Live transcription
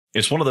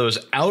It's one of those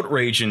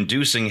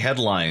outrage-inducing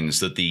headlines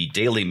that the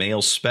Daily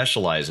Mail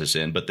specializes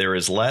in, but there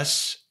is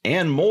less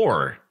and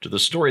more to the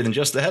story than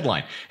just the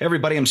headline. Hey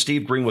everybody, I'm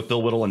Steve Green with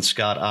Bill Whittle and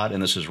Scott Ott,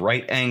 and this is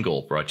Right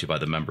Angle, brought to you by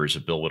the members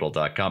of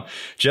BillWhittle.com.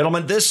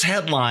 Gentlemen, this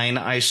headline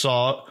I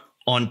saw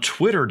on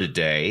Twitter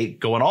today,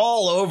 going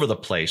all over the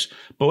place,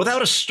 but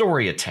without a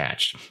story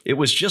attached. It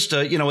was just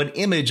an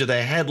image of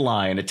the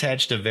headline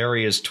attached to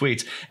various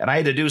tweets, and I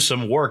had to do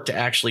some work to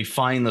actually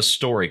find the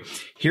story.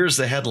 Here's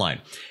the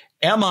headline.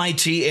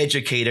 MIT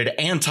educated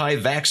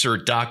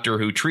anti-vaxxer doctor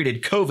who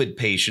treated COVID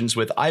patients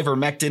with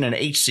ivermectin and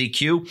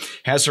HCQ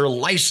has her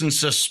license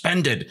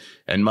suspended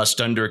and must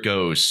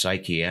undergo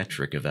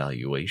psychiatric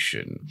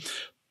evaluation.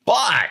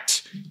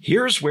 But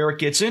here's where it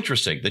gets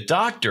interesting. The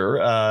doctor,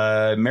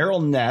 Merrill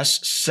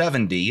Ness,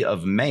 70,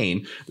 of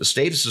Maine, the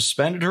state has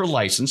suspended her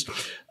license.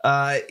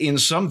 In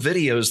some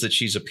videos that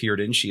she's appeared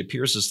in, she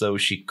appears as though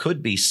she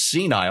could be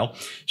senile.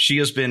 She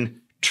has been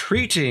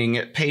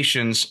treating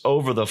patients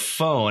over the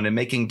phone and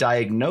making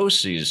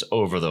diagnoses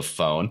over the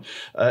phone.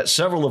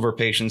 Several of her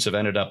patients have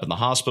ended up in the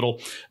hospital.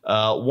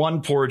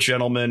 One poor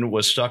gentleman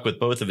was stuck with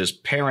both of his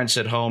parents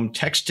at home,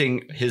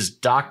 texting his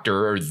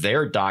doctor or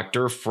their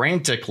doctor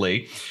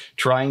frantically,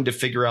 trying to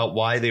figure out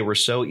why they were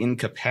so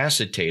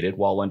incapacitated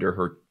while under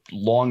her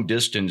long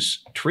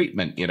distance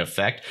treatment, in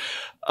effect.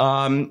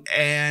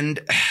 And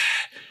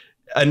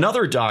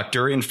another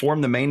doctor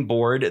informed the Maine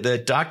board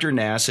that Dr.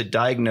 Nass had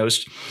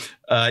diagnosed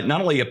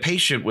not only a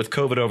patient with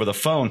COVID over the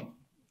phone,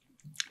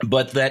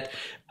 but that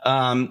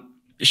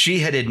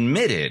she had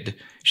admitted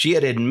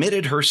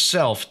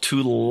herself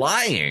to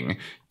lying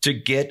to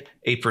get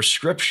a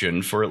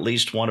prescription for at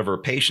least one of her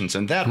patients.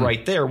 And that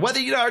right there, whether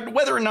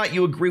or not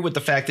you agree with the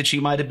fact that she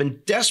might have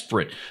been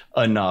desperate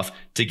enough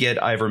to get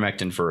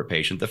ivermectin for a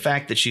patient, the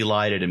fact that she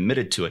lied and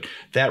admitted to it,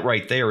 that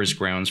right there is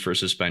grounds for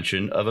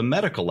suspension of a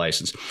medical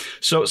license.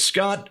 So,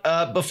 Scott,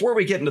 before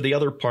we get into the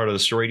other part of the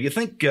story, do you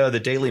think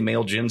the Daily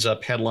Mail gins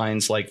up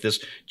headlines like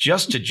this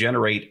just to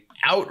generate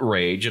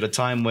outrage at a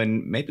time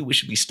when maybe we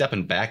should be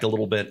stepping back a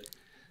little bit?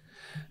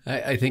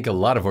 I think a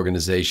lot of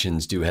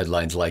organizations do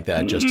headlines like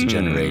that just to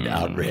generate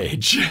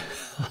outrage.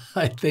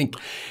 I think.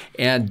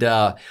 And,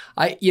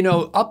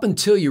 up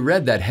until you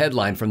read that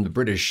headline from the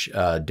British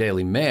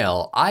Daily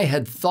Mail, I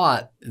had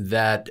thought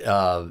that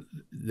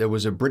there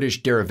was a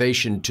British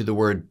derivation to the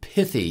word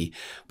pithy,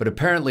 but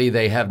apparently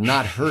they have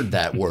not heard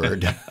that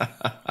word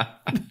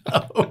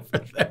over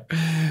there.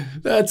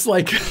 That's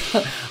like,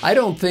 I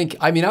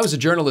was a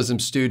journalism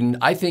student.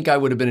 I think I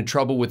would have been in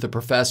trouble with the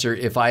professor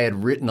if I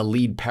had written a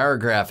lead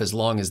paragraph as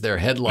long as their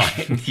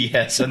headline.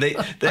 Yes. And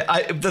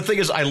the thing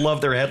is, I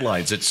love their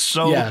headlines. It's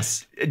so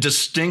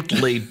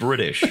distinctly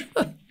British.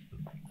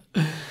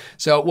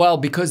 So, well,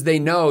 because they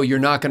know you're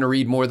not going to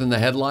read more than the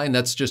headline.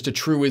 That's just a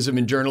truism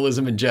in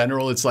journalism in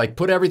general. It's like,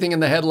 put everything in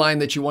the headline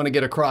that you want to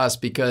get across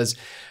because,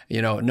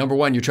 number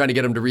one, you're trying to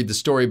get them to read the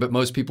story, but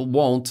most people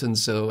won't. And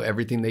so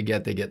everything they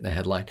get in the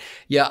headline.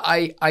 Yeah,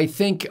 I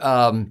think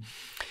they're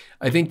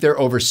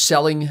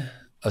overselling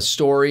a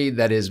story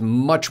that is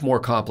much more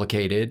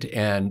complicated.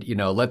 And,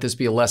 let this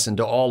be a lesson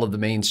to all of the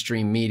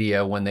mainstream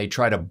media when they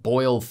try to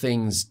boil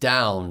things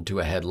down to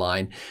a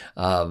headline,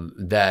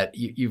 that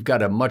you've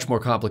got a much more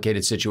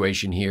complicated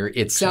situation here.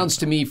 It sounds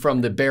to me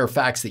from the bare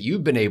facts that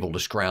you've been able to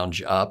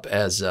scrounge up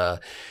as a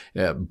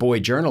boy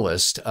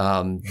journalist,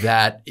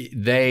 that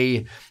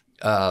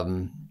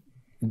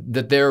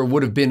that there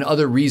would have been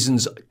other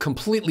reasons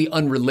completely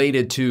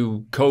unrelated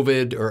to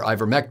COVID or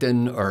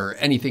ivermectin or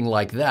anything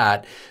like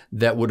that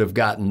that would have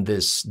gotten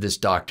this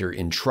doctor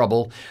in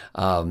trouble.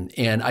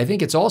 And I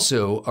think it's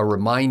also a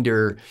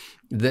reminder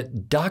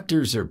that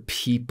doctors are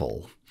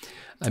people.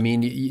 I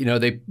mean,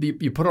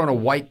 you put on a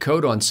white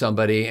coat on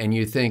somebody and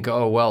you think,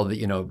 oh, well,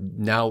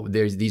 now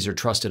these are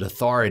trusted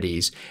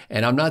authorities.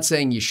 And I'm not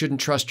saying you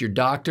shouldn't trust your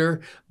doctor,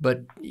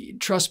 but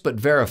trust but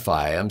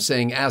verify. I'm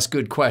saying ask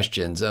good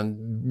questions,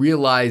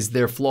 realize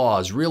their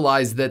flaws,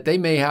 realize that they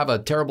may have a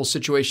terrible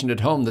situation at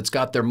home that's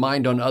got their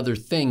mind on other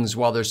things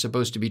while they're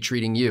supposed to be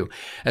treating you.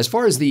 As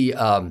far as the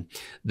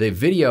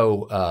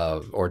video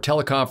or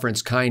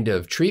teleconference kind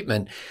of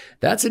treatment,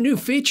 that's a new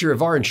feature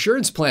of our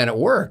insurance plan at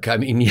work. I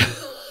mean,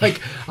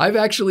 like I've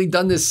actually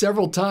done this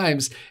several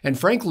times and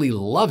frankly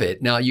love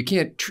it. Now you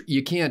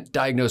can't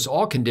diagnose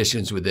all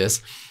conditions with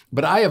this,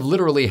 but I have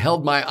literally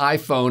held my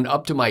iPhone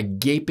up to my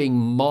gaping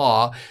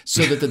maw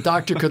so that the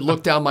doctor could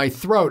look down my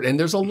throat, and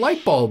there's a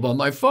light bulb on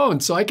my phone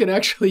so I can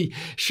actually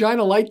shine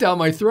a light down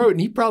my throat, and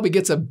he probably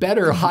gets a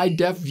better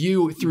high-def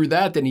view through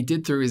that than he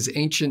did through his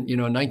ancient,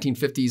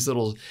 1950s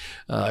little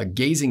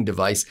gazing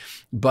device.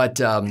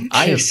 But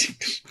I have...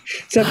 Is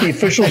that the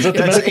official, is that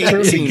the medical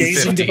term, the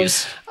gazing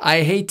device?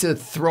 I hate to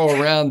throw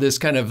around this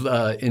kind of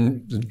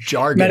in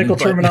jargon. Medical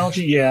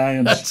terminology? Yeah, I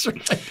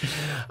understand. That's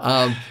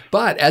right.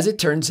 But as it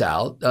turns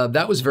out,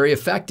 that was very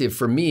effective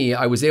for me.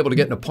 I was able to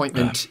get an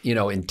appointment,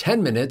 in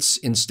 10 minutes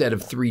instead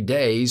of 3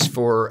 days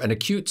for an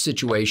acute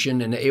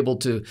situation, and able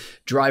to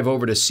drive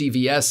over to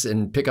CVS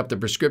and pick up the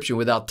prescription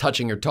without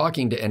touching or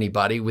talking to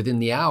anybody within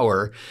the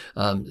hour.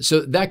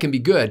 So that can be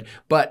good,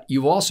 but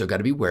you've also got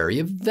to be wary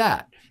of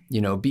that.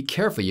 be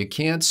careful. You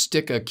can't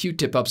stick a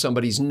Q-tip up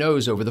somebody's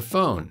nose over the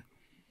phone.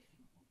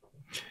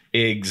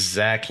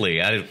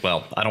 Exactly. I don't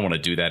want to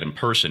do that in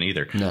person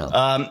either.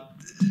 No.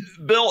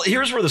 Bill,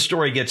 here's where the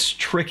story gets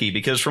tricky,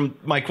 because from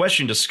my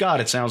question to Scott,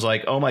 it sounds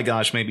like, oh my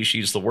gosh, maybe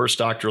she's the worst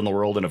doctor in the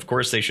world, and of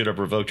course they should have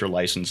revoked her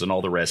license and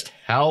all the rest.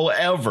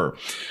 However,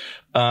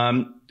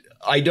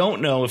 I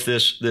don't know if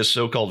this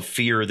so-called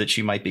fear that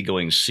she might be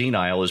going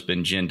senile has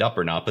been ginned up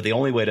or not, but the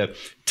only way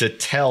to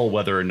tell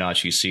whether or not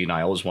she's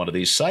senile is one of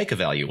these psych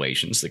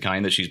evaluations, the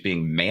kind that she's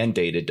being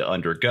mandated to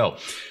undergo.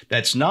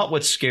 That's not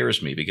what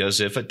scares me,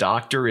 because if a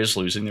doctor is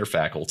losing their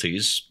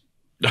faculties,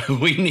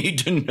 we need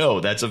to know.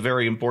 That's a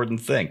very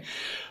important thing.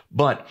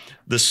 But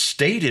the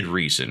stated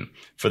reason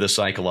for the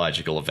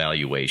psychological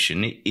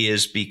evaluation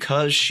is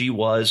because she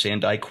was,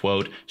 and I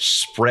quote,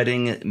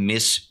 spreading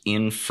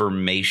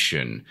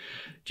misinformation.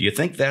 Do you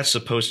think that's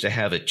supposed to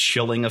have a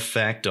chilling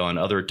effect on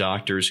other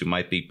doctors who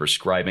might be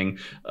prescribing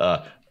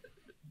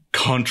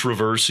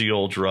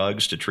controversial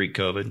drugs to treat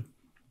COVID?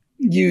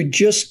 You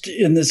just,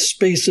 in the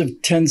space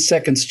of 10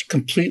 seconds,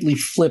 completely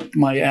flipped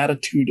my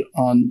attitude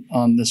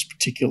on this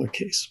particular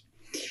case.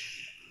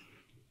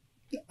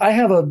 I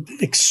have an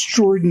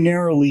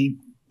extraordinarily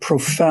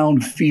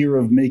profound fear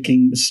of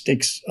making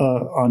mistakes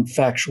on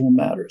factual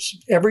matters.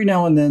 Every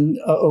now and then,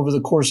 over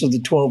the course of the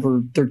 12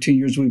 or 13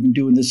 years we've been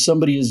doing this,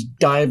 somebody has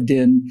dived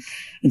in,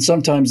 and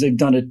sometimes they've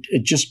done it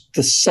at just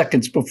the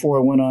seconds before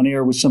I went on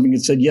air with something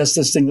that said, yes,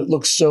 this thing that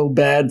looks so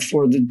bad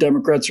for the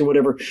Democrats or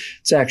whatever,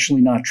 it's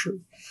actually not true.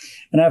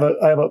 And I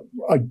have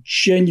a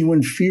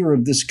genuine fear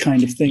of this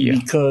kind of thing,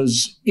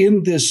 because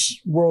in this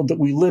world that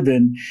we live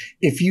in,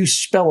 if you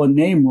spell a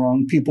name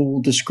wrong, people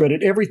will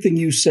discredit everything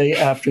you say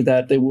after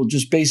that. They will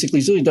just basically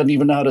say, he doesn't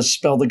even know how to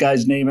spell the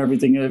guy's name.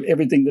 Everything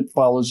that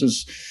follows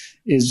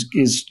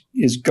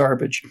is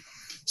garbage.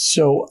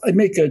 So I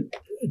make a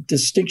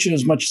distinction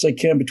as much as I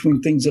can between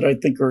things that I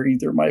think are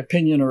either my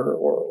opinion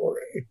or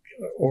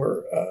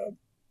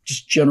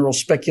just general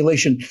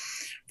speculation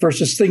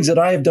versus things that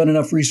I have done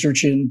enough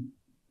research in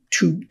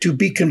to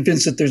be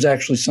convinced that there's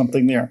actually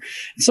something there.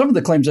 And some of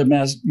the claims I've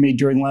made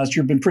during last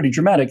year have been pretty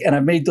dramatic, and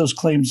I've made those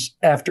claims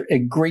after a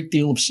great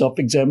deal of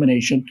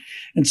self-examination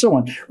and so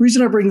on. The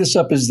reason I bring this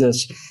up is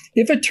this.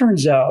 If it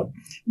turns out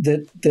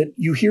that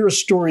you hear a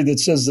story that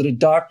says that a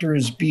doctor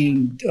is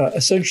being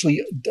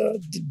essentially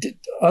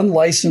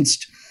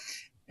unlicensed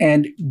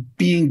and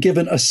being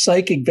given a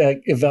psych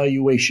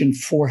evaluation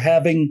for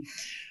having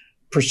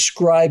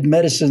prescribed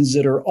medicines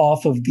that are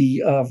off of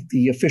the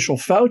official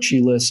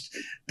Fauci list,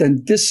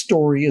 then this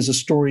story is a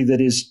story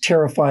that is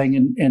terrifying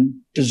and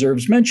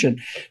deserves mention.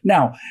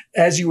 Now,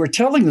 as you were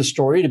telling the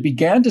story, it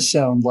began to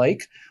sound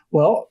like,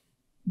 well,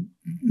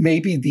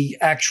 maybe the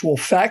actual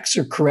facts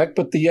are correct,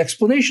 but the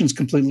explanation is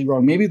completely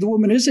wrong. Maybe the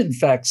woman is in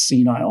fact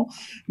senile.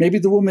 Maybe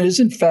the woman is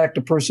in fact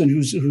a person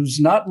who's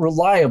not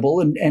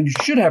reliable and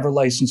should have her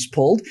license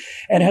pulled,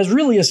 and has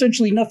really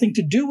essentially nothing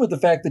to do with the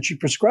fact that she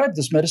prescribed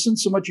this medicine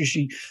so much as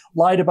she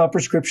lied about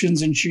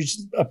prescriptions, and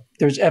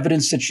there's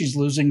evidence that she's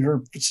losing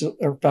her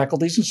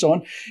faculties and so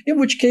on, in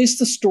which case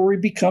the story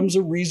becomes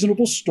a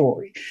reasonable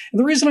story. And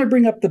the reason I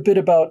bring up the bit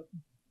about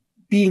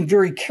being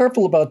very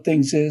careful about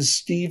things is,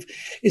 Steve,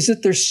 is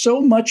that there's so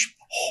much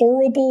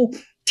horrible,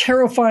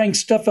 terrifying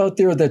stuff out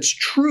there that's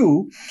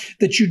true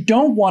that you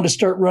don't want to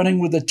start running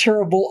with a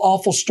terrible,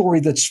 awful story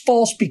that's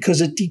false,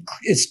 because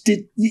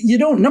you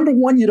don't, number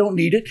one, you don't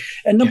need it.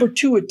 And number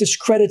two, it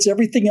discredits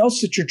everything else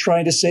that you're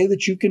trying to say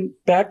that you can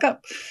back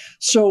up.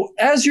 So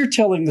as you're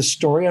telling the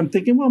story, I'm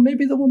thinking, well,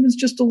 maybe the woman's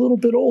just a little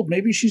bit old.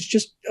 Maybe she's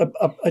just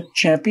a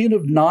champion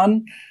of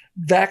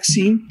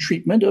non-vaccine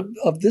treatment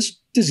of this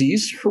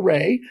disease.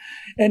 Hooray.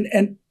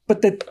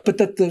 But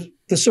that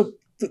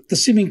the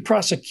seeming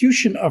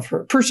persecution of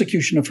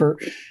her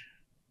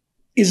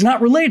is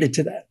not related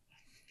to that.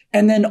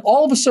 And then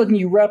all of a sudden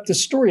you wrap the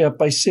story up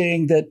by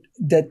saying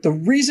that the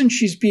reason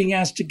she's being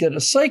asked to get a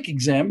psych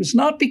exam is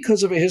not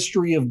because of a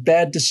history of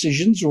bad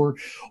decisions or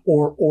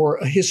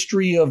a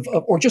history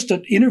or just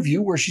an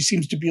interview where she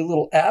seems to be a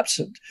little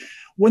absent.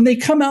 When they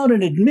come out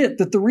and admit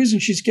that the reason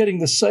she's getting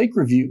the psych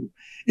review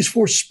is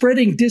for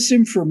spreading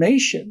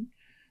disinformation,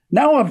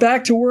 now I'm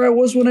back to where I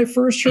was when I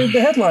first heard the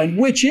headline,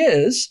 which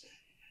is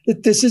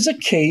that this is a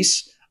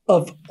case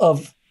of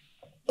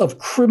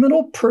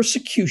criminal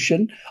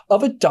persecution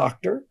of a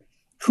doctor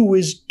who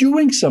is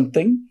doing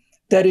something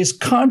that is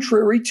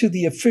contrary to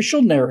the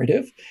official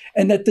narrative,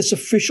 and that this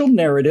official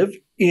narrative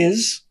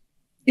is,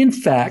 in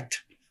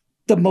fact,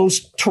 the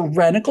most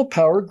tyrannical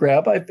power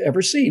grab I've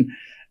ever seen.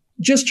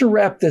 Just to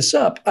wrap this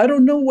up, I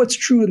don't know what's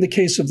true in the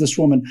case of this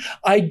woman.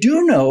 I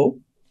do know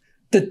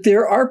that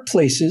there are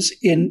places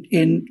in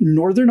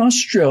Northern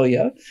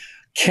Australia,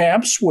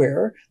 camps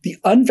where the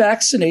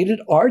unvaccinated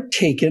are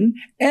taken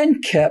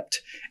and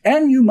kept,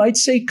 and you might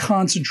say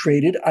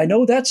concentrated. I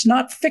know that's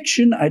not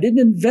fiction. I didn't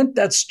invent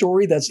that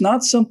story. That's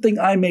not something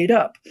I made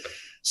up.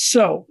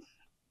 So,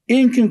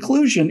 in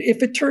conclusion,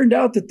 if it turned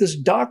out that this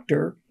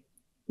doctor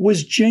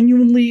was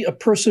genuinely a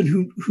person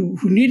who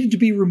needed to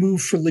be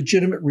removed for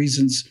legitimate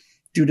reasons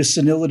due to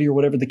senility or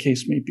whatever the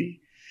case may be,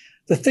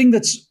 the thing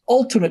that's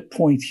ultimate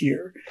point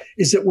here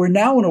is that we're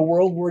now in a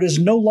world where it is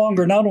no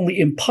longer not only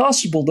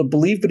impossible to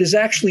believe, but is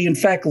actually, in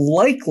fact,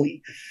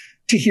 likely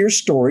to hear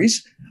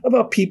stories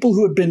about people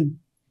who have been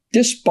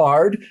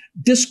disbarred,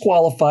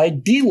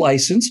 disqualified,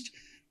 delicensed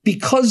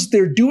because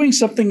they're doing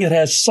something that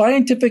has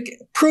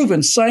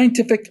proven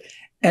scientific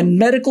and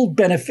medical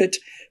benefit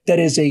that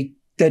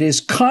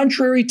is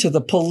contrary to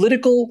the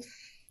political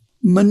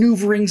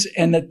maneuverings,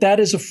 and that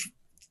is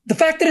the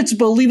fact that it's a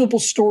believable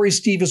story,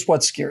 Steve, is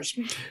what scares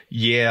me.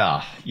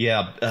 Yeah.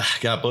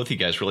 God, both of you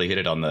guys really hit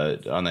it on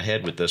the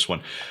head with this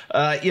one.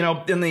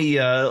 In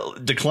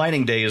the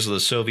declining days of the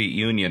Soviet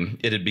Union,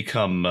 it had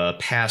become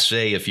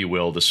passé, if you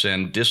will, to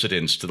send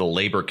dissidents to the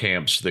labor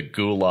camps, the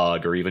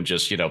gulag, or even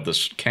just,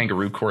 the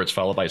kangaroo courts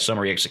followed by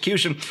summary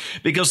execution,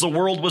 because the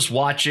world was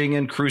watching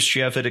and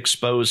Khrushchev had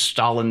exposed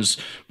Stalin's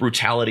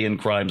brutality and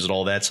crimes and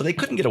all that. So they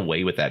couldn't get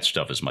away with that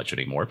stuff as much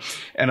anymore.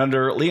 And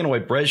under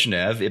Leonid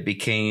Brezhnev, it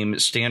became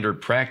standard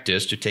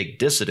practice to take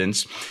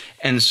dissidents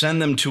and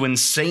send them to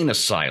insane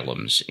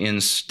asylums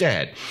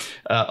instead.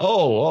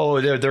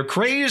 They're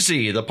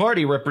crazy. The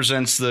party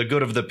represents the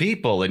good of the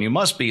people, and you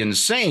must be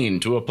insane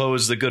to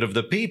oppose the good of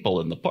the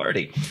people in the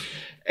party.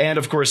 And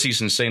of course,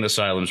 these insane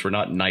asylums were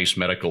not nice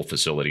medical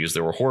facilities.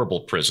 They were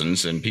horrible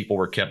prisons, and people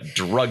were kept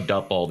drugged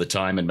up all the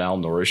time and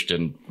malnourished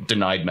and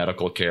denied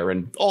medical care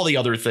and all the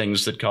other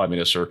things that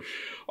communists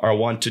are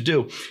wont to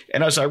do.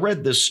 And as I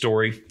read this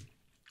story,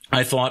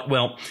 I thought,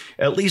 well,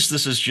 at least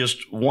this is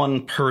just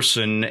one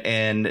person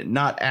and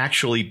not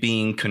actually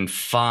being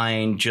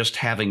confined, just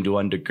having to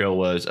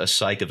undergo a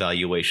psych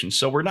evaluation.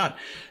 So we're not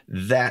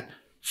that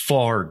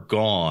far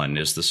gone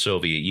as the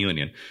Soviet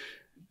Union.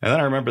 And then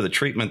I remember the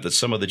treatment that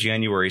some of the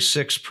January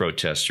 6th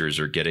protesters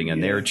are getting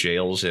in their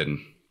jails, and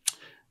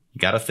you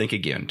got to think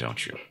again,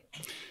 don't you?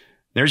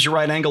 There's your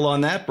right angle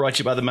on that, brought to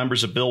you by the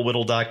members of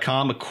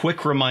BillWhittle.com. A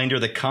quick reminder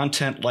that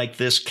content like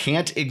this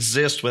can't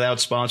exist without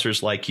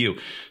sponsors like you.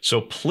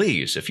 So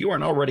please, if you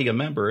aren't already a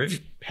member, if you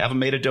haven't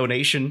made a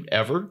donation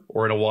ever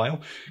or in a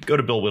while, go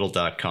to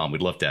BillWhittle.com.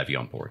 We'd love to have you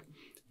on board.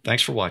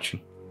 Thanks for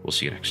watching. We'll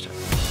see you next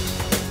time.